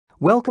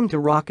Welcome to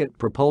Rocket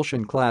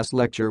Propulsion Class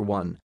Lecture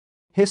 1.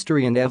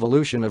 History and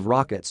Evolution of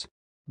Rockets.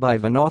 By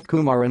Vinod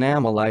Kumar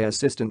Annamalai,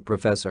 Assistant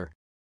Professor.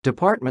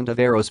 Department of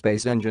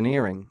Aerospace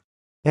Engineering.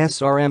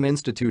 SRM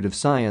Institute of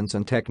Science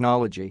and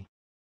Technology.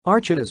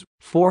 Archytas,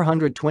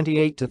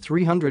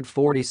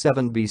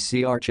 428–347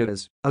 BC.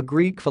 Archytas, a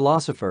Greek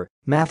philosopher,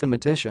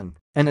 mathematician,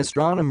 and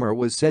astronomer,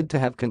 was said to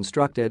have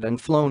constructed and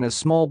flown a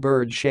small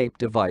bird-shaped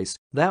device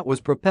that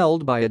was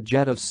propelled by a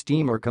jet of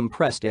steam or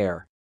compressed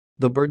air.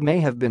 The bird may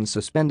have been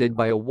suspended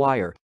by a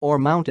wire or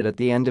mounted at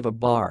the end of a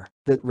bar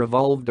that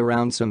revolved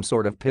around some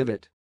sort of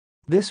pivot.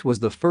 This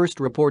was the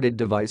first reported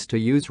device to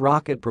use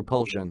rocket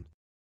propulsion.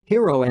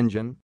 Hero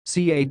engine,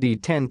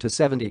 CAD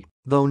 10–70,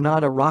 though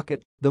not a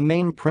rocket, the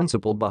main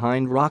principle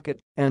behind rocket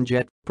and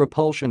jet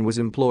propulsion was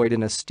employed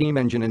in a steam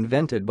engine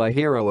invented by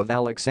Hero of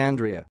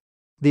Alexandria.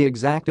 The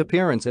exact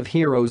appearance of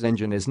Hero's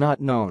engine is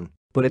not known,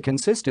 but it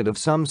consisted of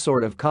some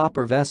sort of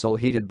copper vessel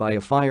heated by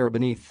a fire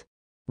beneath.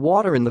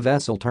 Water in the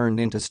vessel turned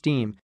into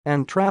steam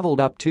and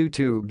traveled up two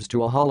tubes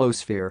to a hollow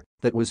sphere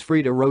that was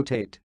free to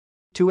rotate.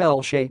 Two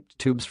L-shaped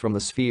tubes from the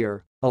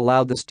sphere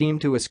allowed the steam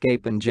to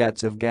escape in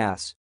jets of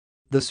gas.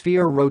 The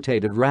sphere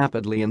rotated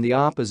rapidly in the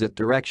opposite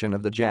direction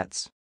of the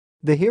jets.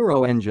 The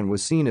Hero engine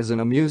was seen as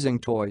an amusing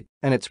toy,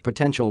 and its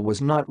potential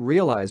was not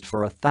realized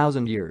for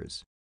 1,000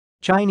 years.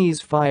 Chinese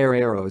fire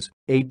arrows,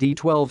 AD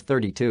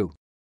 1232.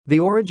 The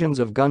origins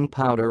of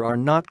gunpowder are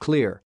not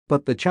clear,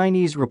 but the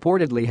Chinese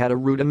reportedly had a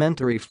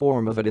rudimentary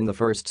form of it in the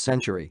 1st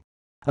century.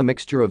 A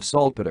mixture of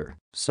saltpeter,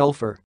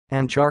 sulfur,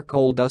 and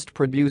charcoal dust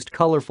produced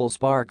colorful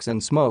sparks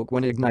and smoke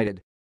when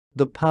ignited.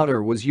 The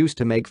powder was used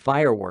to make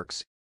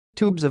fireworks.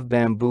 Tubes of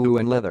bamboo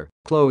and leather,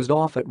 closed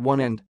off at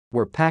one end,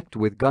 were packed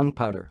with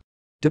gunpowder.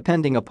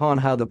 Depending upon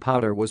how the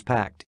powder was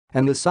packed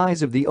and the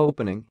size of the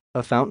opening,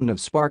 a fountain of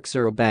sparks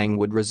or a bang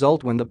would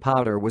result when the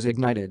powder was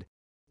ignited.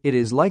 It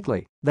is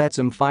likely that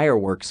some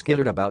fireworks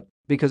skittered about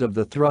because of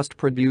the thrust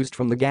produced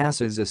from the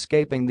gases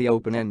escaping the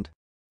open end.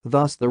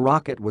 Thus the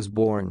rocket was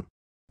born.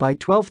 By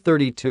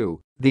 1232,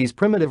 these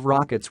primitive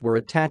rockets were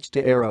attached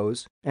to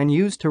arrows and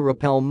used to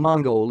repel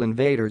Mongol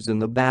invaders in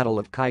the Battle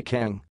of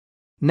Kaikeng.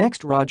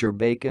 Next, Roger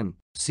Bacon,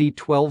 c.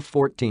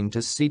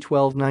 1214–c.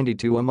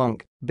 1292. A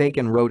monk,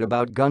 Bacon wrote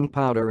about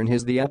gunpowder in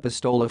his De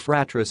Epistola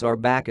Fratris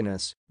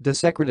Arbacanus, De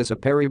Secretis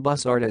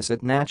Aperibus Artis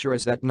et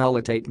Naturis et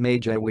Nullitate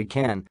Magia. We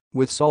can,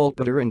 with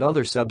saltpeter and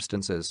other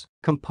substances,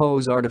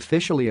 compose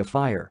artificially a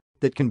fire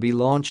that can be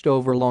launched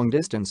over long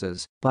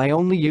distances. By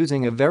only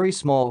using a very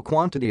small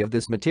quantity of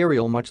this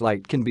material, much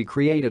light can be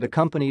created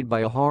accompanied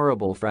by a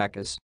horrible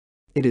fracas.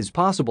 It is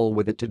possible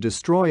with it to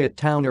destroy a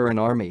town or an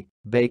army.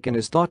 Bacon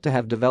is thought to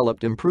have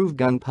developed improved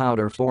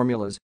gunpowder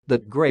formulas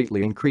that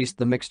greatly increased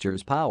the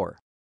mixture's power.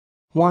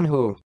 Wan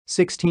Hu,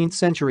 16th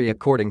century.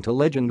 According to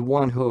legend,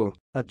 Wan Hu,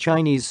 a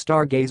Chinese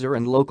stargazer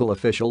and local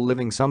official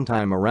living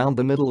sometime around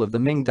the middle of the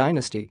Ming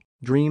dynasty,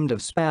 dreamed of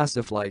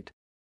spaceflight.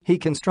 He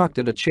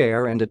constructed a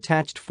chair and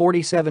attached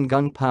 47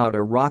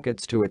 gunpowder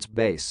rockets to its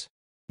base.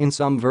 In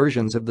some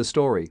versions of the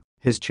story,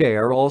 his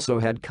chair also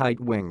had kite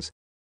wings.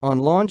 On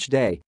launch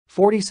day,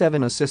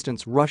 47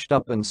 assistants rushed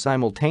up and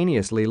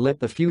simultaneously lit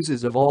the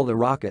fuses of all the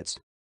rockets.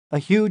 A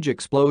huge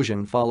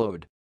explosion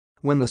followed.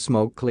 When the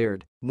smoke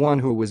cleared, Wan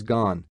Hu was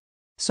gone.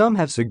 Some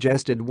have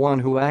suggested Wan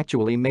Hu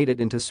actually made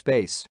it into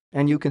space,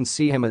 and you can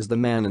see him as the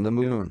man in the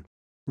moon.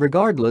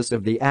 Regardless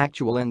of the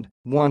actual end,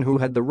 Wan Hu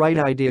had the right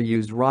idea,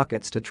 used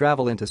rockets to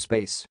travel into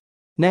space.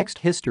 Next,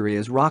 history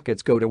as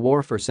rockets go to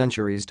war. For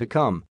centuries to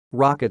come,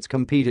 rockets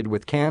competed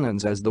with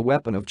cannons as the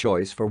weapon of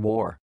choice for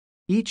war.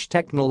 Each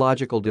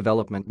technological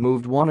development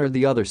moved one or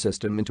the other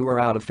system into or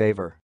out of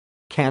favor.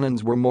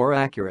 Cannons were more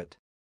accurate.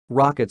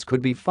 Rockets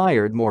could be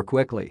fired more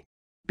quickly.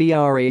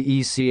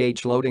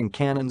 BRAECH loading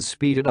cannons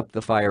speeded up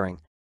the firing.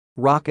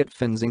 Rocket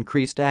fins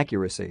increased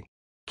accuracy.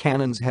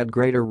 Cannons had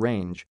greater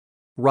range.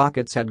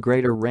 Rockets had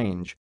greater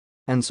range.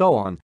 And so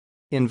on.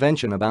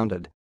 Invention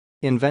abounded.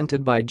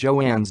 Invented by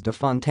Johannes de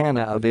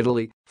Fontana of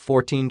Italy,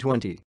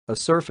 1420, a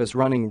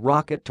surface-running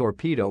rocket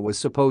torpedo was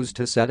supposed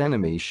to set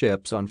enemy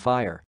ships on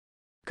fire.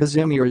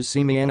 Kazimierz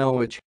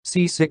Siemienowicz,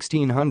 c.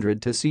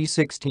 1600–c.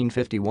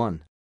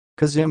 1651.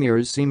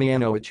 Kazimierz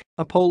Siemienowicz,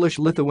 a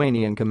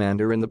Polish-Lithuanian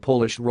commander in the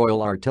Polish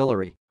Royal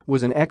Artillery,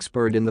 was an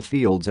expert in the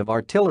fields of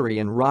artillery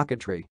and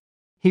rocketry.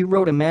 He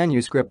wrote a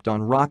manuscript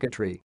on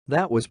rocketry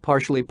that was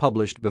partially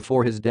published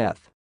before his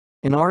death.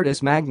 In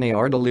Artis Magnae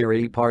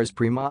Artillerie Pars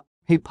Prima,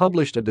 he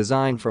published a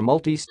design for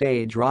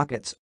multi-stage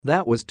rockets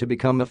that was to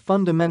become a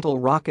fundamental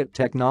rocket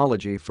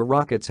technology for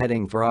rockets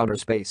heading for outer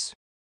space.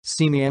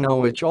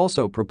 Siemienowicz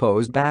also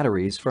proposed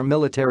batteries for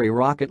military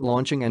rocket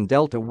launching and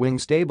delta wing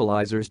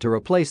stabilizers to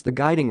replace the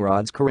guiding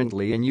rods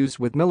currently in use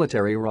with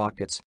military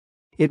rockets.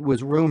 It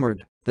was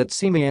rumored that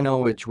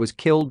Siemienowicz was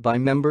killed by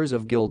members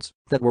of guilds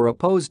that were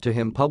opposed to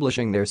him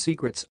publishing their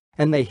secrets,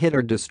 and they hid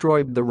or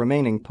destroyed the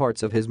remaining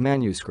parts of his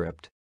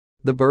manuscript.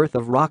 The birth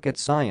of rocket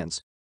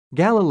science.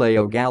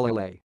 Galileo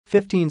Galilei,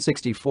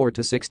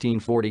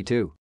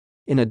 1564–1642.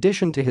 In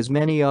addition to his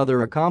many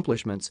other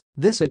accomplishments,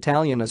 this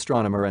Italian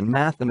astronomer and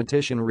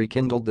mathematician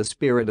rekindled the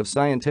spirit of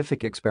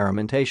scientific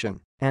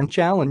experimentation and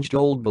challenged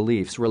old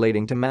beliefs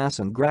relating to mass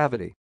and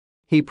gravity.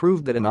 He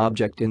proved that an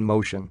object in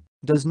motion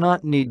does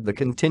not need the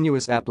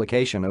continuous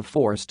application of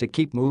force to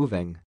keep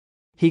moving.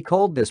 He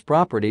called this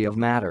property of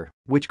matter,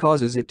 which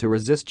causes it to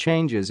resist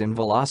changes in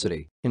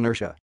velocity,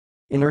 inertia.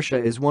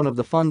 Inertia is one of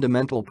the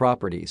fundamental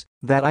properties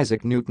that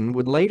Isaac Newton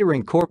would later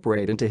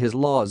incorporate into his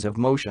laws of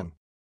motion.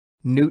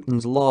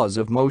 Newton's laws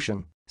of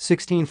motion,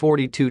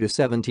 1642 to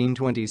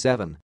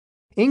 1727.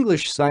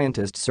 English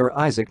scientist Sir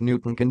Isaac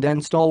Newton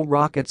condensed all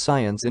rocket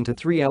science into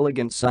 3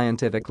 elegant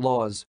scientific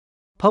laws.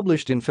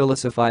 Published in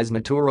Philosophiae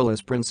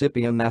Naturalis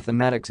Principia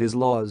Mathematics, his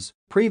laws,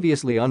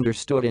 previously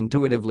understood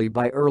intuitively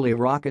by early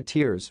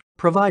rocketeers,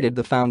 provided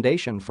the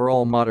foundation for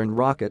all modern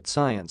rocket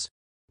science.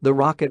 The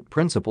Rocket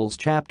Principles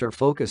chapter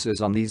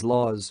focuses on these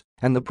laws,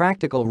 and the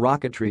Practical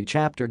Rocketry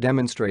chapter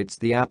demonstrates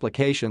the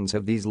applications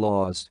of these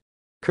laws.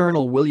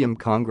 Colonel William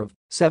Congreve,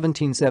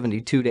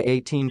 1772 to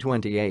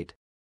 1828.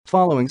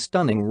 Following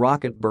stunning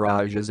rocket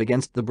barrages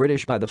against the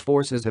British by the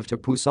forces of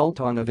Tipu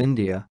Sultan of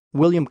India,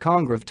 William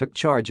Congreve took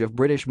charge of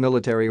British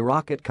military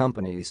rocket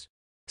companies.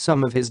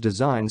 Some of his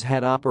designs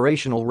had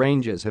operational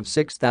ranges of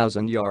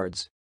 6,000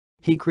 yards.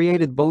 He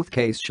created both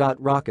case-shot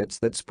rockets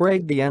that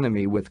sprayed the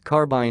enemy with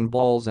carbine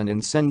balls and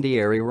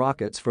incendiary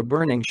rockets for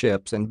burning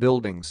ships and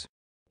buildings.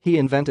 He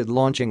invented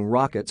launching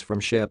rockets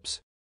from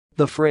ships.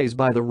 The phrase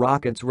 "by the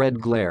rocket's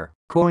red glare,"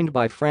 coined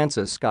by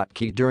Francis Scott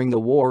Key during the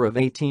War of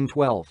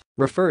 1812,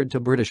 referred to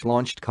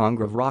British-launched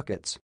Congreve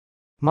rockets.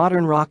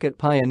 Modern rocket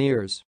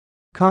pioneers.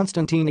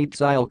 Konstantin E.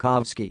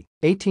 Tsiolkovski,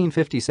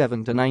 1857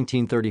 to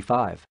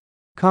 1935.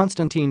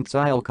 Konstantin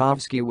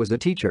Tsiolkovski was a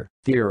teacher,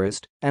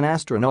 theorist, and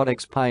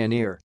astronautics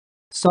pioneer.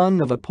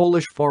 Son of a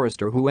Polish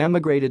forester who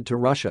emigrated to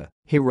Russia,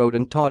 he wrote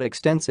and taught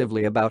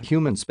extensively about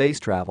human space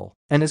travel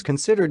and is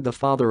considered the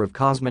father of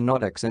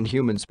cosmonautics and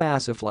human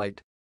spaceflight.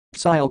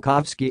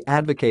 Tsiolkovski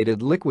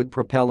advocated liquid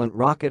propellant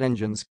rocket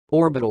engines,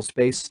 orbital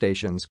space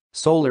stations,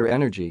 solar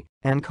energy,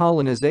 and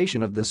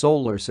colonization of the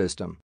solar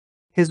system.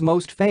 His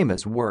most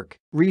famous work,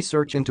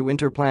 Research into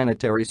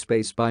Interplanetary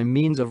Space by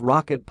Means of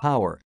Rocket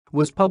Power,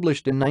 was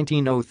published in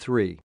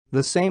 1903,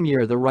 the same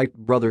year the Wright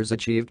brothers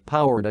achieved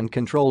powered and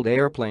controlled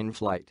airplane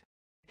flight.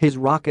 His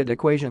rocket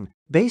equation,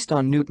 based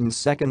on Newton's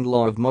second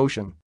law of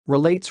motion,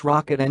 relates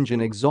rocket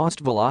engine exhaust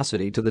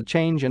velocity to the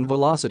change in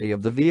velocity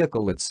of the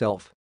vehicle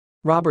itself.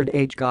 Robert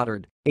H.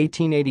 Goddard,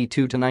 1882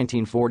 to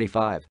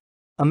 1945.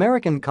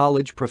 American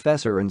college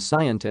professor and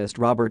scientist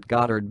Robert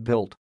Goddard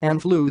built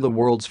and flew the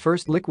world's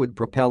first liquid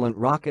propellant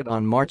rocket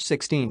on March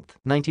 16,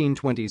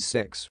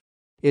 1926.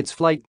 Its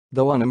flight,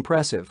 though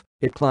unimpressive,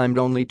 it climbed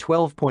only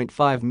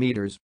 12.5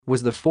 meters,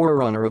 was the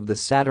forerunner of the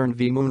Saturn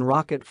V moon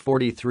rocket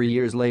 43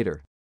 years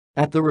later.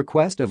 At the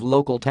request of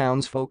local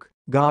townsfolk,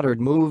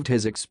 Goddard moved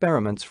his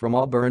experiments from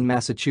Auburn,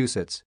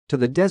 Massachusetts, to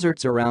the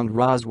deserts around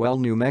Roswell,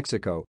 New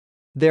Mexico.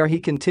 There he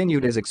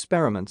continued his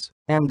experiments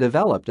and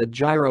developed a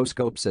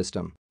gyroscope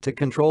system to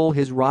control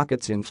his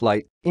rockets in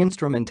flight,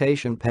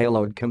 instrumentation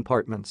payload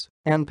compartments,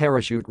 and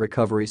parachute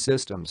recovery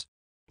systems.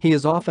 He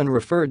is often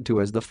referred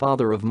to as the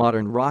father of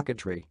modern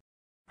rocketry.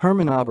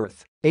 Hermann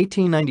Oberth,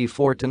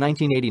 1894 to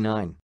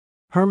 1989.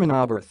 Hermann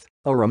Oberth,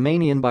 a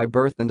Romanian by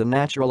birth and a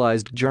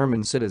naturalized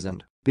German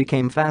citizen,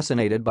 became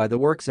fascinated by the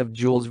works of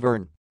Jules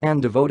Verne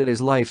and devoted his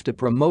life to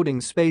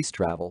promoting space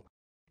travel.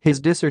 His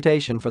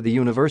dissertation for the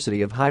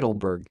University of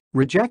Heidelberg,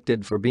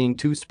 rejected for being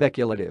too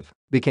speculative,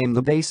 became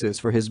the basis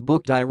for his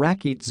book Die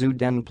Rakete zu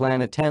den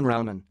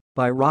Planeten,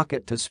 By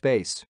Rocket to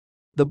Space.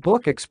 The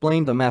book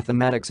explained the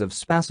mathematics of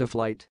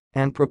spaceflight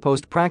and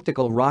proposed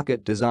practical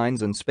rocket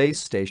designs and space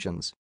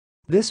stations.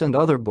 This and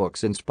other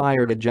books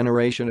inspired a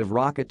generation of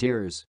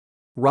rocketeers.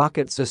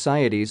 Rocket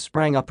societies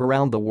sprang up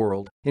around the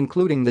world,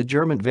 including the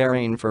German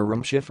Verein für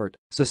Raumschifffahrt,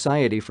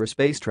 Society for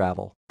Space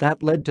Travel,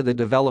 that led to the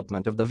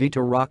development of the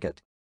V2 rocket.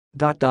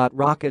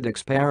 Rocket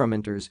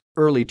experimenters,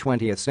 early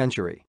 20th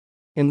century.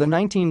 In the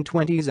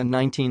 1920s and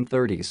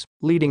 1930s,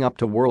 leading up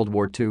to World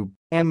War II,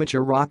 amateur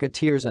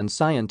rocketeers and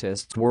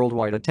scientists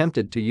worldwide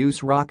attempted to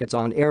use rockets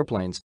on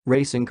airplanes,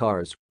 racing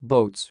cars,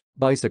 boats,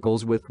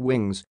 bicycles with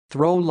wings,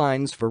 throw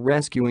lines for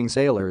rescuing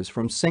sailors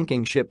from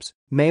sinking ships,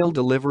 mail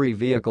delivery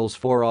vehicles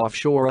for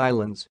offshore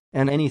islands,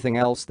 and anything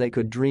else they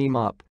could dream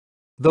up.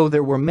 Though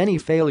there were many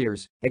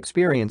failures,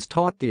 experience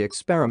taught the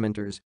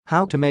experimenters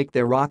how to make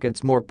their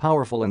rockets more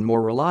powerful and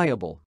more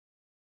reliable.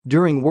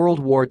 During World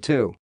War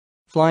II,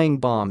 flying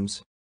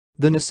bombs.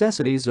 The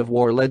necessities of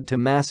war led to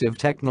massive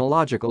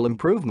technological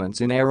improvements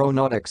in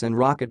aeronautics and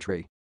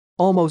rocketry.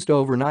 Almost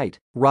overnight,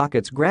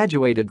 rockets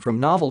graduated from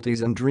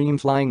novelties and dream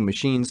flying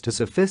machines to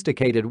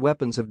sophisticated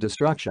weapons of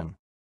destruction.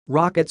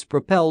 Rockets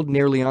propelled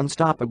nearly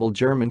unstoppable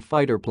German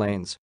fighter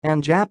planes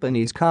and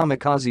Japanese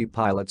kamikaze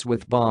pilots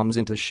with bombs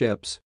into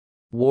ships.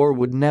 War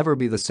would never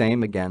be the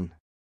same again.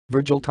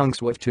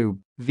 Vergeltungswaffe,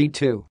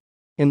 V2.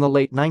 In the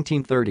late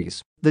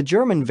 1930s, the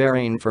German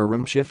Verein für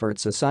Raumschifffahrt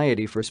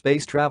Society for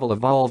Space Travel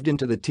evolved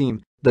into the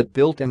team that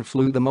built and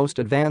flew the most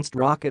advanced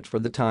rocket for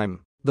the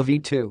time, the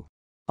V2.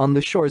 On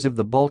the shores of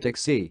the Baltic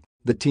Sea,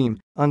 the team,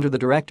 under the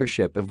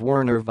directorship of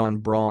Wernher von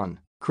Braun,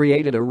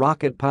 created a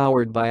rocket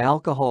powered by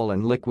alcohol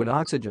and liquid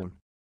oxygen.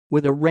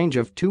 With a range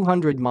of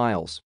 200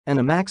 miles and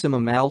a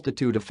maximum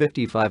altitude of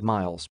 55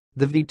 miles,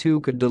 the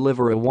V-2 could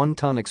deliver a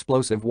 1-ton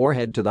explosive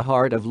warhead to the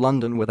heart of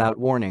London without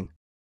warning.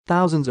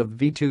 Thousands of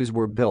V-2s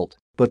were built,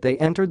 but they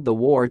entered the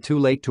war too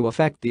late to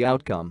affect the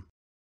outcome.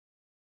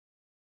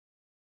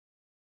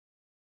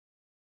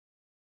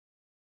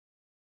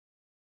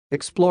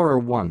 Explorer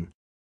 1.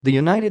 The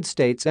United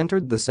States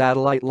entered the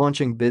satellite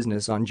launching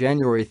business on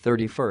January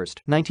 31,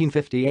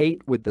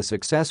 1958 with the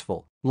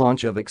successful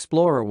launch of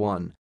Explorer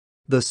 1.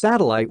 The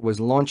satellite was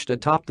launched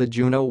atop the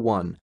Juno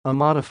 1, a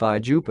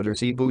modified Jupiter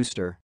C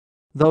booster.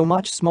 Though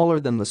much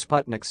smaller than the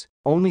Sputniks,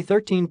 only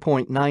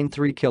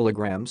 13.93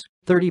 kilograms,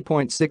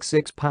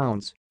 30.66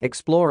 pounds,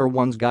 Explorer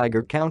 1's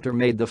Geiger counter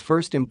made the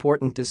first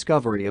important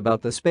discovery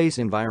about the space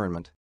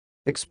environment.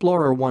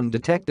 Explorer 1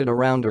 detected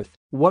around Earth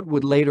what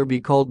would later be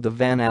called the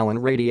Van Allen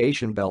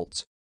radiation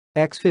belts.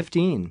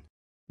 X-15.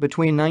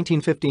 Between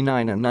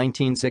 1959 and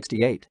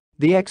 1968,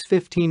 the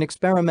X-15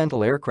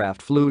 experimental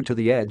aircraft flew to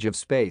the edge of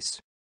space.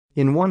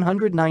 In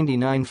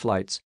 199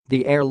 flights,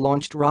 the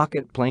air-launched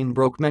rocket plane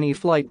broke many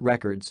flight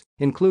records,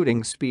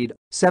 including speed,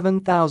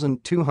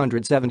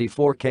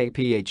 7,274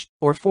 kph,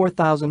 or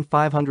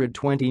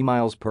 4,520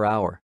 miles per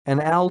hour,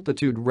 and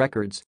altitude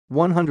records,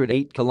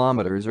 108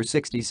 kilometers or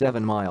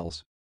 67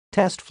 miles.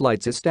 Test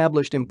flights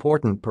established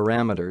important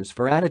parameters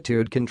for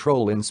attitude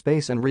control in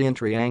space and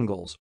re-entry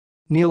angles.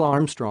 Neil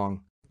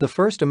Armstrong, the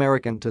first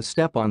American to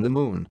step on the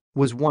moon,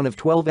 was one of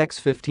 12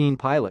 X-15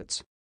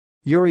 pilots.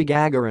 Yuri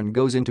Gagarin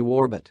goes into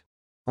orbit.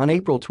 On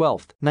April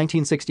 12,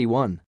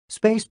 1961,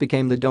 space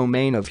became the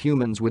domain of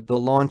humans with the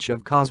launch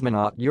of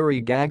cosmonaut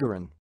Yuri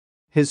Gagarin.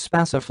 His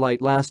SPACE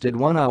flight lasted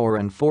 1 hour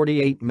and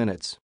 48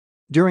 minutes.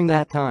 During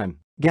that time,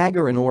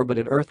 Gagarin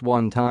orbited Earth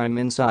one time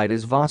inside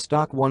his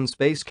Vostok 1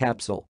 space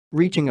capsule,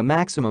 reaching a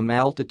maximum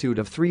altitude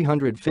of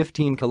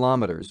 315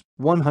 kilometers,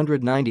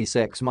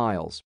 196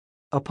 miles.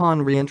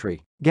 Upon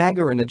re-entry,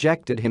 Gagarin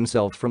ejected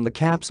himself from the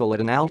capsule at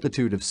an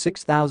altitude of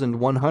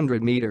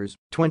 6,100 meters,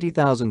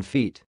 20,000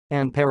 feet,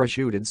 and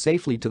parachuted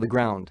safely to the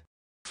ground.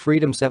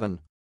 Freedom 7.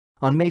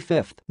 On May 5,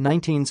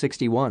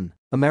 1961,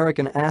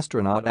 American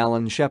astronaut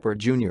Alan Shepard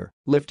Jr.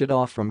 lifted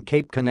off from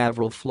Cape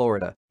Canaveral,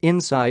 Florida,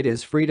 inside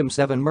his Freedom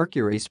 7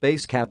 Mercury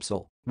space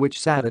capsule, which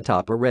sat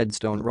atop a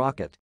Redstone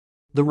rocket.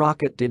 The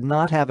rocket did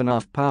not have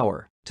enough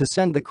power to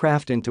send the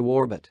craft into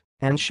orbit,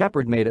 and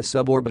Shepard made a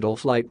suborbital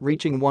flight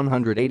reaching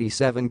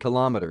 187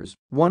 kilometers,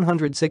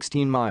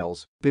 116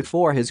 miles,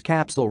 before his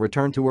capsule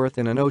returned to Earth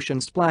in an ocean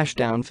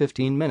splashdown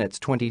 15 minutes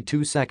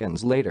 22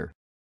 seconds later.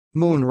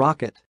 Moon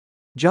rocket.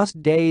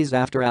 Just days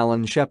after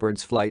Alan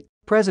Shepard's flight,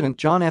 President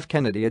John F.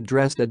 Kennedy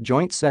addressed a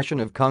joint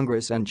session of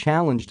Congress and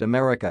challenged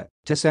America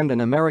to send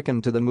an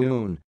American to the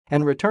moon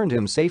and returned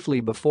him safely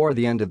before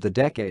the end of the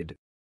decade.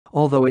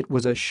 Although it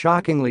was a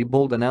shockingly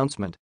bold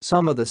announcement,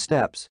 some of the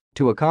steps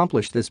to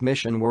accomplish this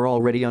mission were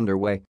already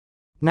underway.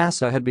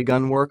 NASA had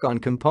begun work on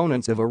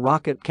components of a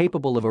rocket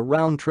capable of a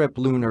round-trip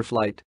lunar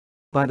flight.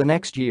 By the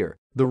next year,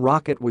 the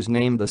rocket was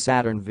named the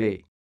Saturn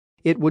V.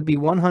 It would be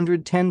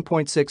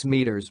 110.6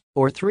 meters,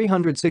 or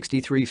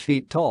 363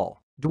 feet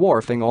tall,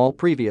 dwarfing all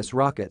previous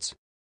rockets.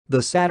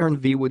 The Saturn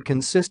V would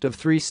consist of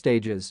 3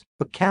 stages,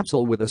 a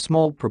capsule with a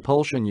small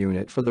propulsion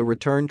unit for the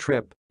return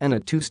trip, and a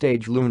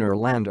 2-stage lunar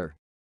lander.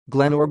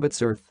 Glenn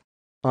orbits Earth.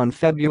 On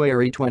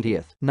February 20,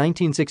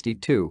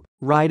 1962,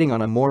 riding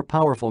on a more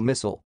powerful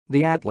missile,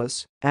 the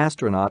Atlas,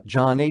 astronaut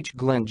John H.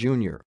 Glenn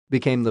Jr.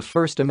 became the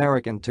first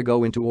American to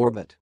go into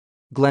orbit.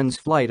 Glenn's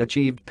flight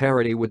achieved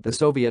parity with the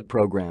Soviet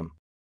program.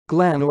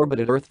 Glenn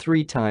orbited Earth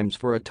 3 times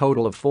for a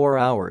total of 4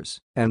 hours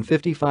and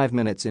 55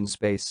 minutes in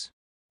space.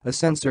 A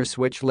sensor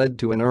switch led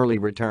to an early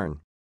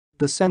return.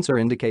 The sensor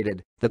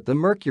indicated that the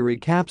Mercury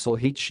capsule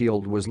heat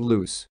shield was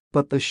loose,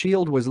 but the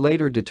shield was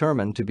later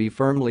determined to be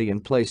firmly in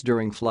place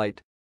during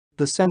flight.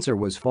 The sensor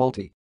was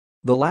faulty.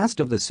 The last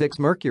of the 6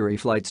 Mercury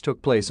flights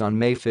took place on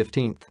May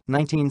 15,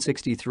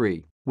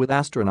 1963, with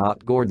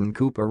astronaut Gordon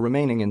Cooper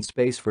remaining in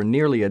space for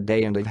nearly a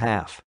day and a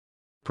half.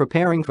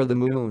 Preparing for the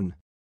moon.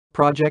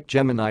 Project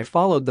Gemini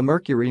followed the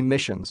Mercury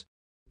missions.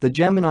 The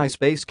Gemini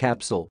space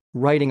capsule,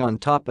 riding on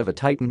top of a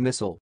Titan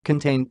missile,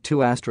 contained 2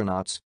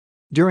 astronauts.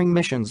 During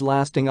missions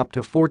lasting up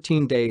to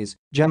 14 days,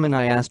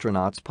 Gemini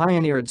astronauts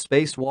pioneered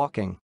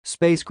spacewalking,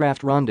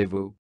 spacecraft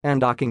rendezvous, and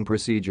docking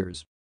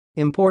procedures.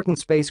 Important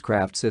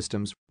spacecraft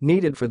systems,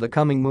 needed for the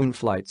coming moon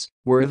flights,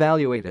 were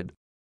evaluated.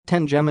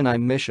 10 Gemini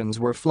missions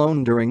were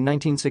flown during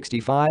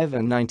 1965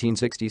 and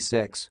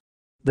 1966.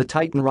 The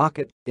Titan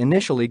rocket,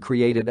 initially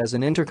created as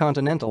an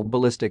intercontinental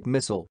ballistic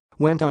missile,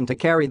 went on to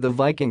carry the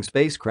Viking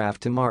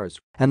spacecraft to Mars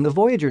and the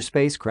Voyager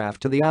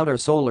spacecraft to the outer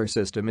solar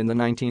system in the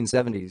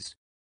 1970s.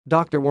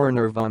 Dr.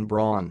 Wernher von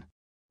Braun,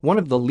 one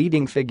of the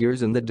leading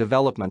figures in the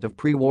development of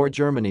pre-war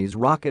Germany's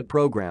rocket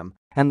program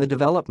and the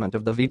development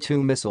of the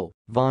V-2 missile,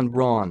 von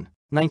Braun,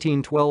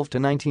 1912 to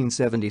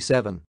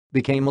 1977,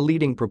 became a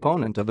leading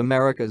proponent of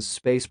America's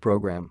space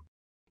program.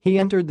 He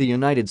entered the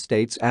United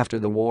States after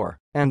the war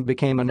and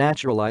became a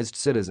naturalized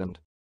citizen.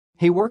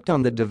 He worked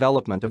on the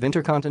development of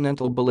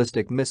intercontinental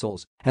ballistic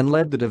missiles and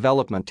led the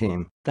development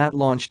team that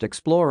launched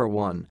Explorer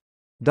 1.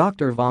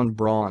 Dr. von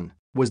Braun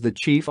was the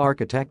chief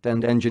architect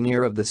and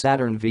engineer of the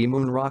Saturn V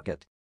moon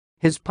rocket.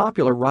 His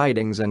popular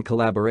writings and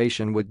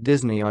collaboration with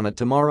Disney on a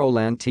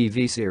Tomorrowland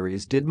TV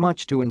series did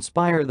much to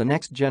inspire the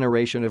next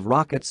generation of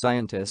rocket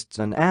scientists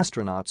and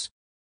astronauts.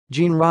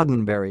 Gene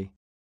Roddenberry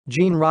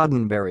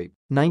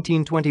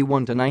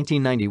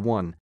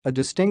 1921–1991, a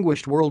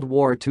distinguished World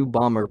War II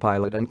bomber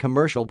pilot and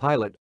commercial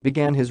pilot,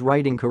 began his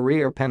writing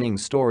career penning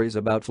stories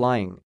about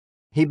flying.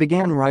 He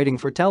began writing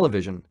for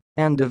television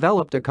and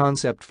developed a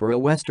concept for a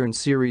Western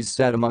series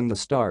set among the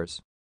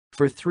stars.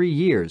 For 3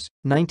 years,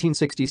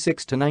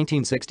 1966 to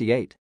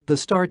 1968, the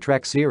Star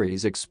Trek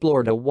series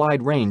explored a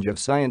wide range of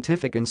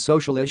scientific and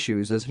social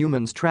issues as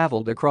humans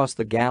traveled across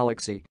the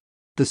galaxy.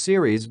 The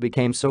series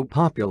became so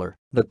popular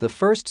that the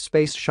first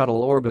Space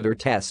Shuttle orbiter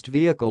test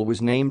vehicle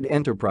was named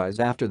Enterprise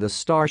after the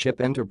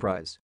starship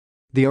Enterprise.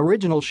 The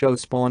original show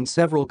spawned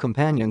several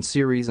companion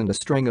series and a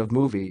string of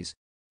movies.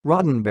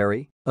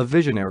 Roddenberry, a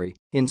visionary,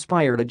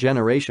 inspired a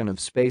generation of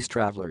space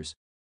travelers.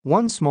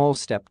 One small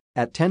step.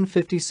 At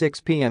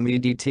 10:56 p.m.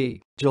 EDT,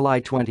 July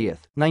 20,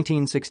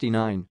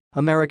 1969,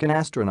 American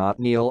astronaut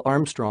Neil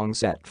Armstrong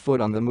set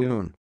foot on the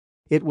moon.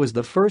 It was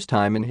the first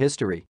time in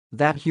history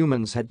that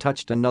humans had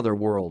touched another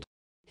world.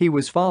 He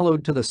was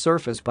followed to the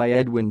surface by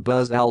Edwin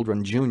Buzz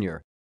Aldrin Jr.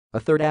 A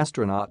third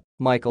astronaut,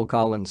 Michael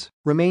Collins,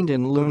 remained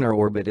in lunar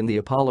orbit in the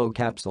Apollo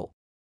capsule.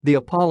 The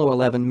Apollo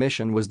 11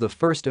 mission was the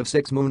first of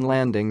 6 moon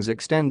landings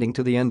extending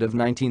to the end of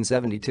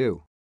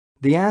 1972.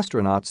 The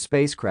astronauts'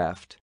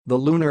 spacecraft, the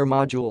lunar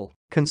module,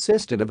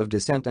 consisted of a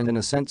descent and an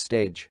ascent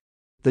stage.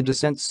 The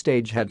descent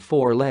stage had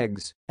 4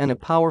 legs and a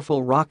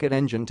powerful rocket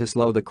engine to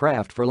slow the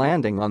craft for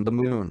landing on the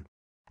moon.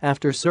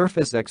 After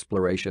surface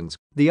explorations,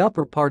 the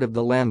upper part of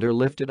the lander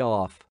lifted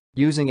off,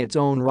 using its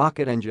own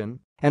rocket engine,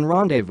 and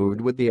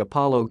rendezvoused with the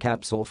Apollo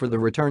capsule for the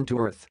return to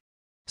Earth.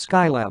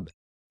 Skylab.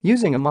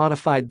 Using a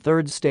modified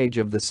third stage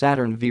of the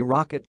Saturn V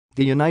rocket,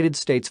 the United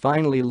States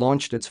finally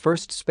launched its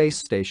first space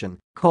station,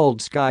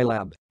 called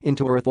Skylab,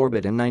 into Earth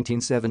orbit in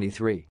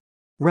 1973.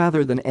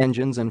 Rather than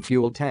engines and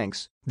fuel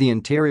tanks, the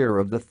interior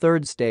of the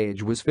third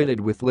stage was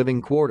fitted with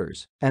living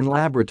quarters and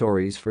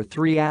laboratories for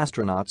 3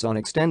 astronauts on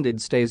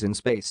extended stays in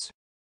space.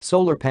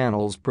 Solar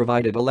panels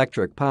provided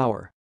electric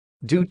power.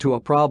 Due to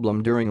a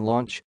problem during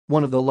launch,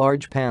 one of the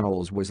large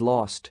panels was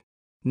lost.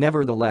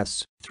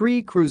 Nevertheless,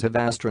 3 crews of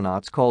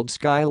astronauts called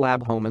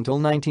Skylab home until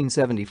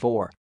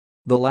 1974.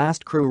 The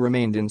last crew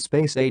remained in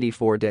space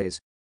 84 days.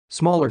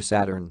 Smaller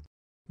Saturn.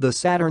 The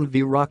Saturn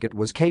V rocket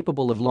was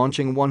capable of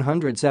launching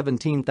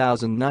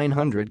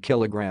 117,900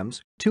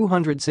 kilograms,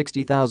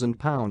 260,000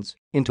 pounds,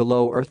 into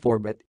low Earth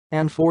orbit,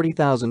 and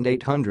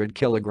 40,800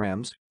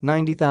 kilograms,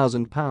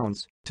 90,000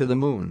 pounds, to the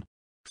moon.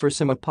 For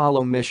some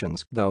Apollo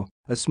missions, though,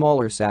 a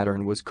smaller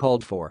Saturn was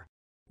called for.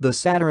 The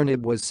Saturn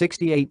IB was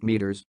 68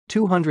 meters,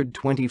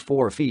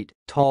 224 feet,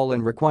 tall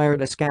and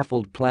required a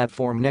scaffold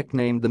platform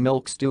nicknamed the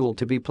Milk Stool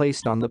to be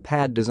placed on the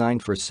pad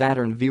designed for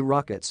Saturn V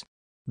rockets.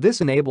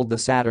 This enabled the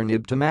Saturn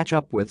IB to match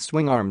up with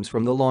swing arms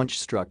from the launch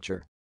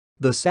structure.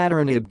 The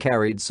Saturn IB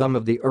carried some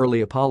of the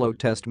early Apollo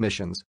test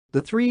missions,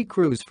 the 3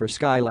 crews for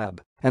Skylab,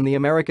 and the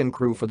American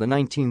crew for the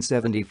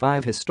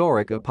 1975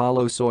 historic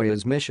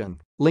Apollo-Soyuz mission,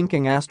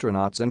 linking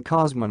astronauts and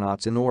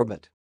cosmonauts in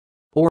orbit.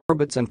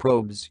 Orbits and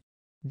probes.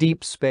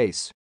 Deep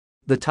space.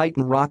 The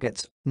Titan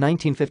rockets,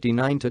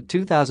 1959 to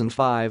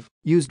 2005,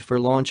 used for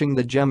launching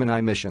the Gemini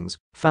missions,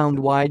 found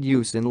wide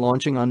use in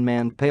launching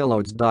unmanned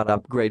payloads.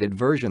 Upgraded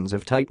versions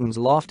of Titan's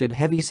lofted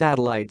heavy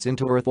satellites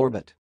into Earth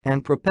orbit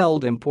and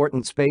propelled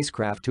important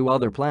spacecraft to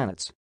other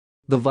planets.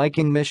 The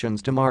Viking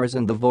missions to Mars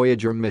and the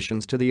Voyager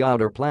missions to the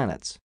outer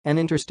planets and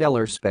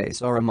interstellar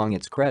space are among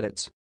its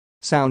credits.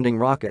 Sounding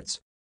rockets.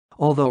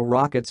 Although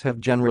rockets have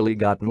generally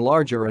gotten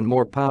larger and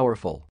more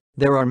powerful,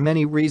 there are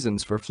many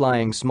reasons for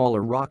flying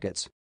smaller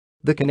rockets.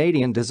 The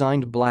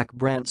Canadian-designed Black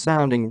Brant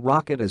sounding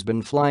rocket has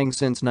been flying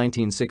since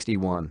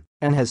 1961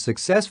 and has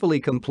successfully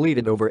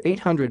completed over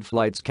 800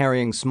 flights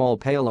carrying small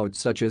payloads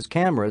such as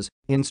cameras,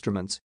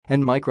 instruments,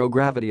 and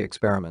microgravity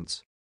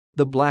experiments.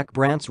 The Black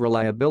Brant's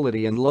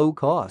reliability and low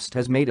cost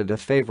has made it a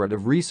favorite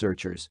of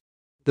researchers.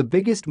 The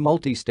biggest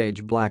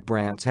multi-stage Black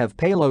Brants have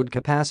payload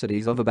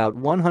capacities of about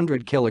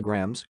 100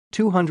 kilograms,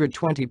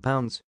 220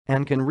 pounds,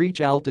 and can reach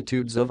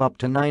altitudes of up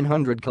to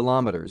 900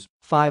 kilometers,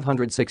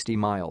 560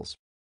 miles.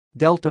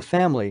 Delta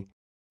family.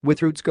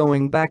 With roots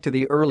going back to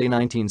the early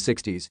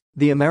 1960s,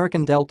 the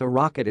American Delta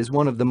rocket is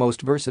one of the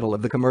most versatile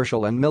of the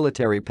commercial and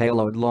military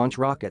payload launch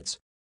rockets.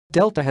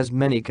 Delta has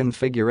many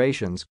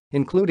configurations,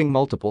 including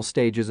multiple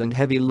stages and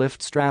heavy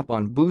lift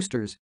strap-on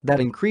boosters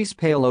that increase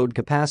payload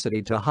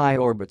capacity to high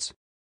orbits.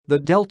 The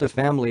Delta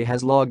family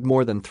has logged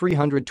more than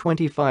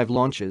 325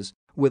 launches,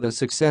 with a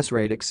success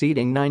rate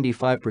exceeding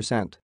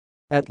 95%.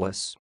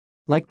 Atlas.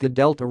 Like the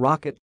Delta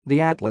rocket,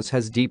 the Atlas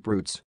has deep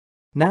roots.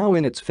 Now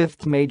in its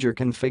 5th major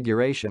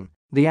configuration,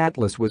 the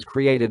Atlas was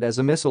created as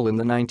a missile in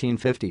the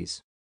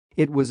 1950s.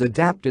 It was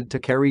adapted to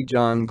carry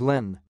John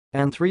Glenn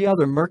and 3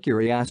 other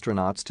Mercury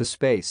astronauts to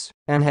space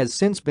and has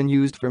since been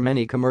used for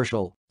many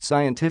commercial,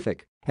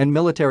 scientific, and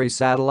military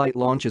satellite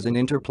launches and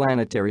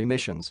interplanetary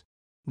missions.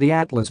 The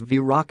Atlas V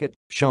rocket,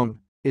 shown,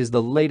 is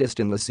the latest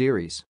in the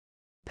series.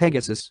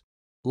 Pegasus.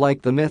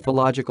 Like the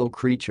mythological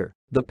creature,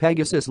 the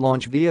Pegasus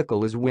launch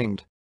vehicle is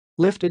winged.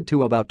 Lifted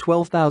to about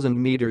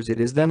 12,000 meters, it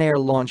is then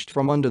air-launched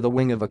from under the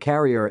wing of a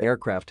carrier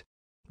aircraft.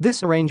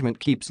 This arrangement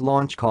keeps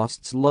launch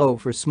costs low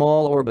for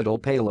small orbital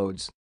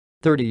payloads.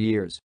 30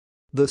 years.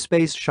 The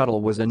Space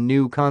Shuttle was a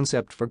new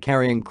concept for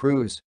carrying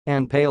crews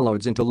and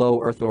payloads into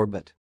low Earth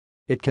orbit.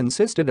 It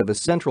consisted of a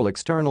central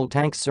external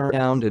tank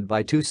surrounded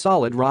by two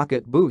solid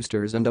rocket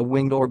boosters and a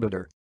winged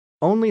orbiter.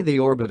 Only the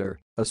orbiter,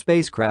 a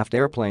spacecraft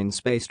airplane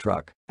space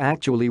truck,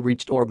 actually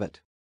reached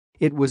orbit.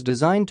 It was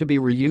designed to be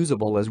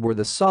reusable, as were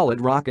the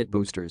solid rocket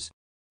boosters.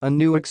 A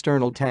new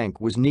external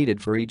tank was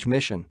needed for each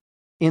mission.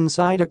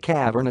 Inside a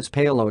cavernous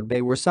payload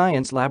bay were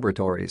science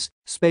laboratories,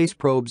 space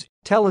probes,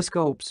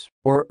 telescopes,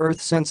 or Earth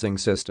sensing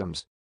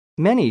systems.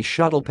 Many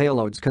shuttle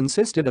payloads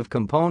consisted of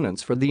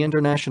components for the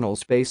International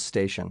Space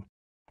Station.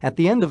 At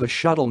the end of a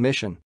shuttle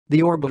mission,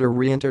 the orbiter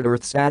re-entered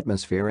Earth's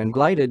atmosphere and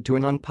glided to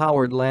an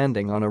unpowered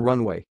landing on a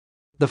runway.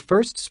 The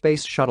first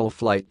space shuttle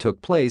flight took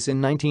place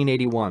in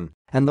 1981,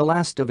 and the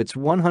last of its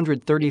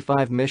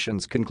 135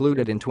 missions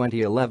concluded in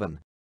 2011.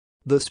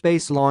 The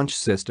Space Launch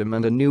System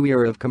and a new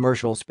era of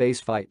commercial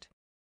spaceflight.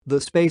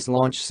 The Space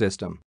Launch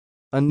System.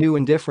 A new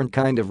and different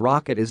kind of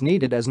rocket is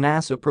needed as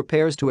NASA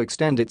prepares to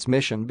extend its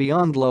mission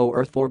beyond low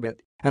Earth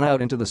orbit and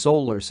out into the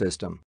solar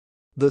system.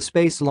 The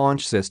Space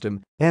Launch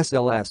System,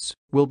 SLS,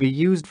 will be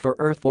used for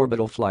Earth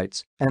orbital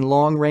flights and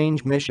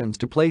long-range missions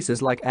to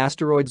places like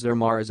asteroids or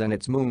Mars and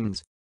its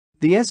moons.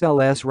 The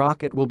SLS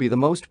rocket will be the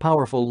most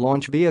powerful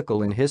launch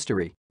vehicle in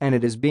history, and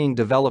it is being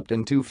developed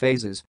in two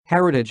phases.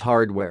 Heritage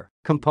hardware,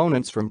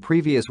 components from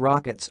previous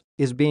rockets,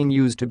 is being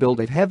used to build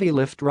a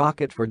heavy-lift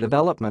rocket for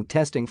development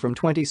testing from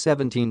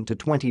 2017 to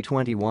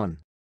 2021.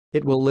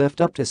 It will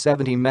lift up to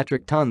 70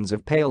 metric tons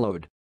of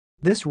payload.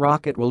 This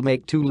rocket will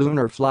make 2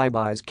 lunar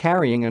flybys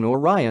carrying an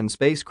Orion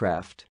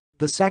spacecraft,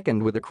 the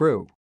second with a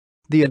crew.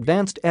 The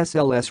advanced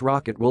SLS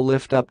rocket will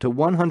lift up to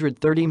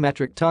 130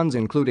 metric tons,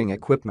 including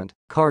equipment,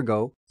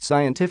 cargo,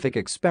 scientific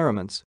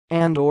experiments,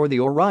 and/or the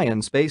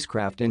Orion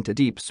spacecraft into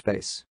deep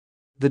space.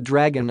 The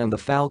Dragon and the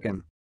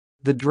Falcon.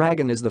 The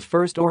Dragon is the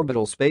first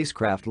orbital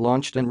spacecraft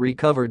launched and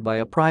recovered by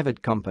a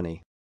private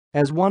company.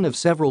 As one of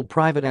several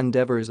private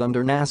endeavors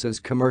under NASA's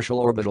Commercial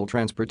Orbital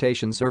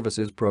Transportation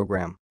Services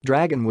program,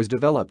 Dragon was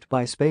developed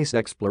by Space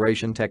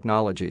Exploration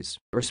Technologies,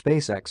 or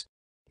SpaceX.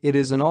 It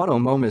is an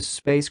autonomous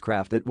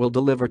spacecraft that will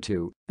deliver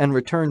to and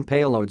return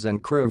payloads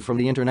and crew from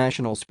the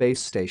International Space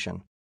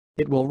Station.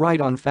 It will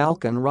ride on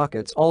Falcon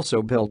rockets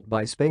also built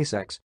by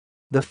SpaceX.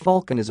 The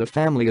Falcon is a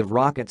family of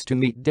rockets to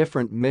meet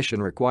different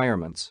mission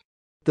requirements.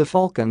 The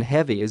Falcon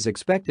Heavy is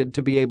expected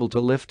to be able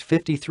to lift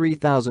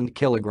 53,000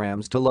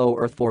 kilograms to low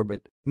Earth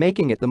orbit,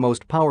 making it the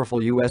most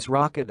powerful U.S.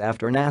 rocket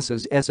after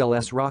NASA's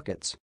SLS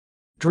rockets.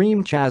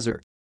 Dream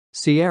Chaser.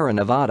 Sierra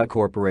Nevada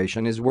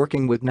Corporation is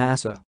working with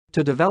NASA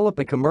to develop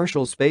a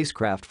commercial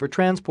spacecraft for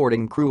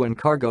transporting crew and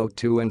cargo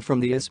to and from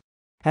the ISS.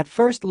 At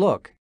first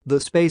look, the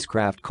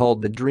spacecraft,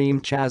 called the Dream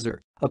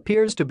Chaser,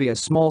 appears to be a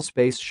small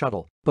space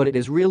shuttle, but it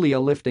is really a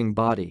lifting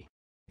body.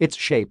 Its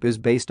shape is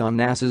based on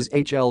NASA's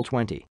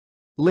HL-20.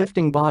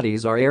 Lifting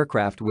bodies are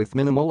aircraft with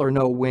minimal or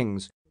no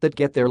wings that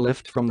get their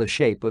lift from the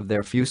shape of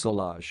their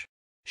fuselage.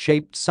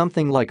 Shaped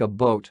something like a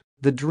boat,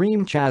 the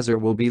Dream Chaser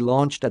will be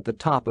launched at the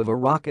top of a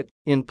rocket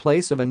in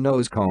place of a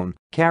nose cone,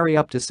 carry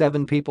up to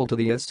 7 people to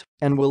the ISS,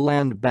 and will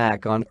land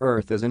back on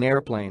Earth as an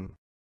airplane.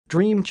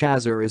 Dream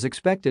Chaser is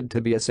expected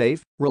to be a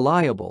safe,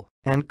 reliable,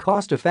 and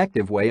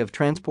cost-effective way of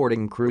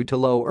transporting crew to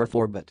low Earth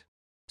orbit.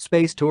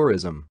 Space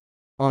tourism.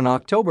 On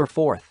October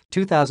 4,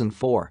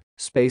 2004,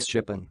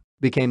 SpaceShipN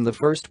became the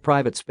first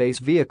private space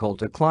vehicle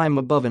to climb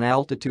above an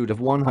altitude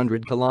of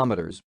 100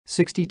 kilometers,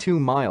 62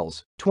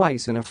 miles,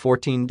 twice in a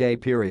 14-day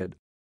period.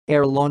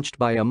 Air-launched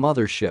by a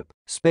mothership,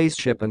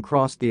 SpaceShipN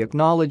crossed the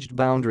acknowledged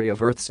boundary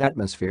of Earth's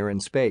atmosphere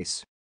in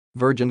space.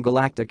 Virgin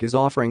Galactic is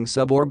offering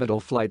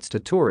suborbital flights to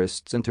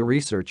tourists and to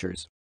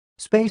researchers.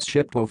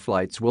 SpaceShipN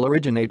flights will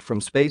originate from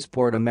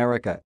Spaceport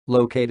America,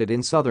 located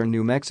in southern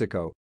New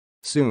Mexico.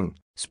 Soon,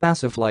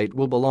 Spaceflight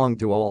will belong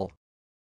to all.